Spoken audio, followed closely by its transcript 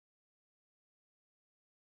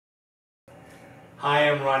Hi,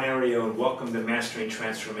 I'm Ron Ario and welcome to Mastering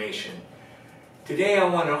Transformation. Today I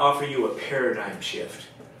want to offer you a paradigm shift.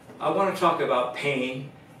 I want to talk about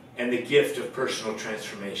pain and the gift of personal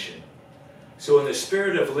transformation. So in the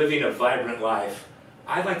spirit of living a vibrant life,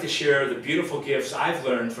 I'd like to share the beautiful gifts I've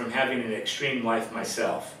learned from having an extreme life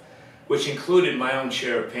myself, which included my own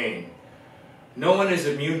share of pain. No one is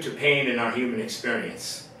immune to pain in our human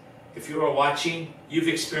experience. If you are watching, you've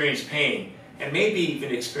experienced pain, and maybe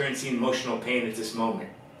even experiencing emotional pain at this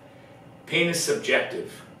moment. Pain is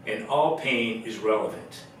subjective, and all pain is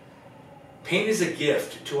relevant. Pain is a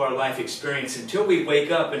gift to our life experience until we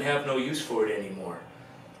wake up and have no use for it anymore.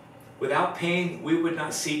 Without pain, we would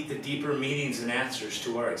not seek the deeper meanings and answers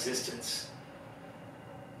to our existence.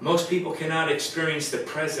 Most people cannot experience the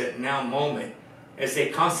present now moment as they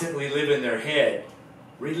constantly live in their head,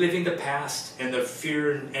 reliving the past and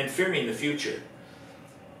fearing the future.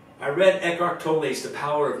 I read Eckhart Tolle's The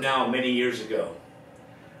Power of Now many years ago.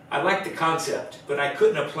 I liked the concept, but I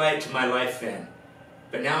couldn't apply it to my life then.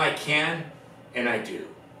 But now I can, and I do.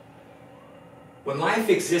 When life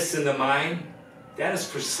exists in the mind, that is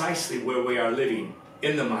precisely where we are living,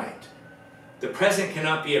 in the mind. The present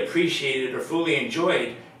cannot be appreciated or fully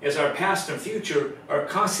enjoyed as our past and future are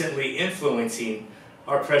constantly influencing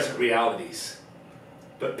our present realities.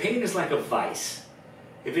 But pain is like a vice.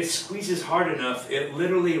 If it squeezes hard enough, it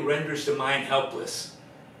literally renders the mind helpless.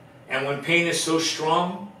 And when pain is so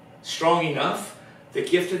strong enough, the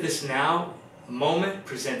gift of this now moment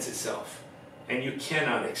presents itself, and you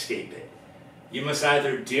cannot escape it. You must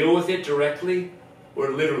either deal with it directly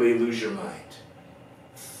or literally lose your mind.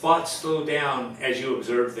 Thoughts slow down as you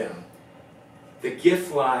observe them. The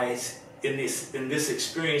gift lies in this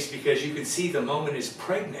experience because you can see the moment is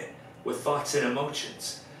pregnant with thoughts and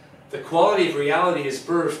emotions. The quality of reality is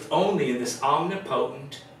birthed only in this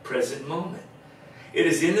omnipotent present moment. It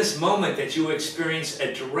is in this moment that you experience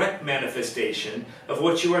a direct manifestation of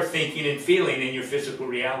what you are thinking and feeling in your physical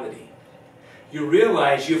reality. You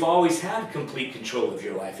realize you've always had complete control of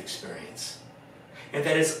your life experience, and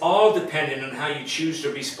that it's all dependent on how you choose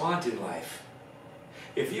to respond in life.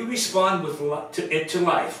 If you respond to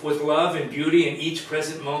life with love and beauty in each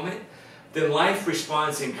present moment, then life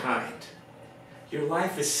responds in kind. Your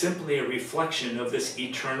life is simply a reflection of this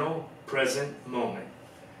eternal present moment.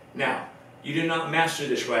 Now, you do not master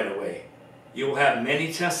this right away. You will have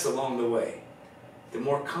many tests along the way. The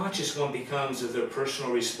more conscious one becomes of their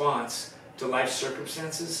personal response to life's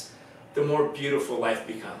circumstances, the more beautiful life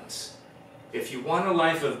becomes. If you want a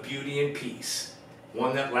life of beauty and peace,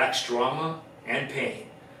 one that lacks drama and pain,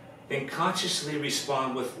 then consciously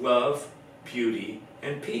respond with love, beauty,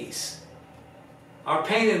 and peace. Our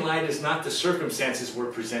pain in life is not the circumstances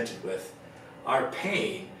we're presented with. Our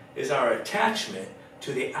pain is our attachment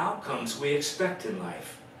to the outcomes we expect in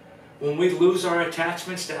life. When we lose our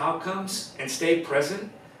attachments to outcomes and stay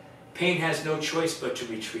present, pain has no choice but to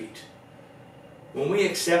retreat. When we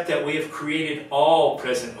accept that we have created all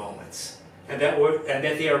present moments and that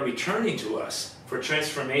they are returning to us for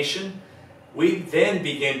transformation, we then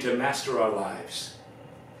begin to master our lives.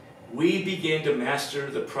 We begin to master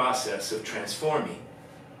the process of transforming.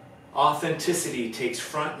 Authenticity takes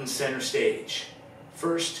front and center stage.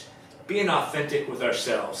 First, being authentic with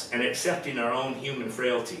ourselves and accepting our own human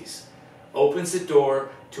frailties opens the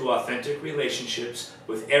door to authentic relationships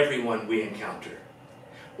with everyone we encounter.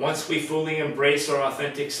 Once we fully embrace our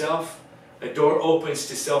authentic self, a door opens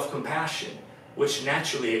to self-compassion, which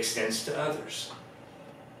naturally extends to others.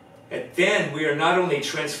 And then we are not only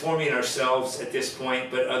transforming ourselves at this point,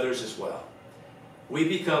 but others as well. We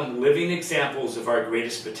become living examples of our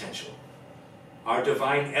greatest potential. Our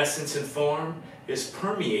divine essence and form is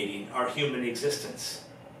permeating our human existence.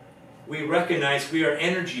 We recognize we are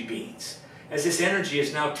energy beings, as this energy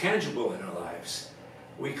is now tangible in our lives.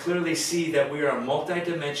 We clearly see that we are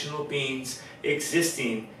multidimensional beings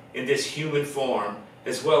existing in this human form,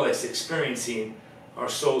 as well as experiencing our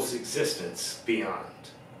soul's existence beyond.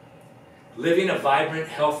 Living a vibrant,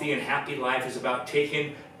 healthy, and happy life is about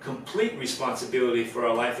taking complete responsibility for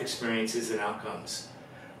our life experiences and outcomes,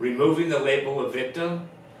 removing the label of victim,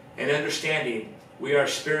 and understanding we are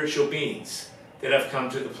spiritual beings that have come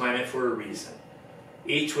to the planet for a reason,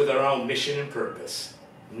 each with our own mission and purpose,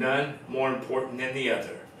 none more important than the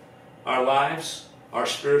other. Our lives, our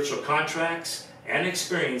spiritual contracts, and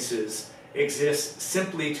experiences exist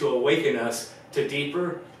simply to awaken us to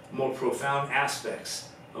deeper, more profound aspects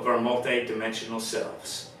of our multidimensional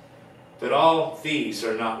selves. But all these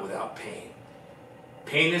are not without pain.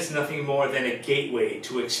 Pain is nothing more than a gateway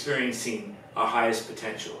to experiencing our highest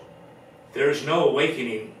potential. There is no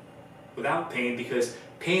awakening without pain because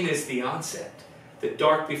pain is the onset, the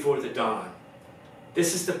dark before the dawn.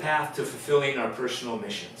 This is the path to fulfilling our personal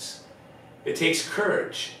missions. It takes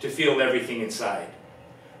courage to feel everything inside.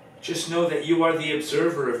 Just know that you are the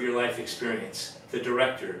observer of your life experience, the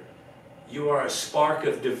director. You are a spark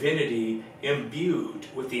of divinity imbued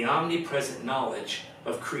with the omnipresent knowledge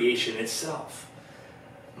of creation itself.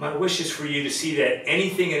 My wish is for you to see that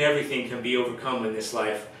anything and everything can be overcome in this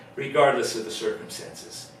life, regardless of the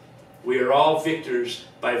circumstances. We are all victors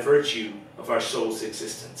by virtue of our soul's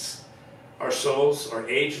existence. Our souls are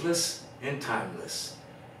ageless and timeless.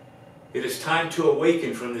 It is time to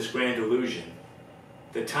awaken from this grand illusion.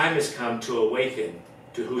 The time has come to awaken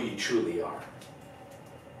to who you truly are.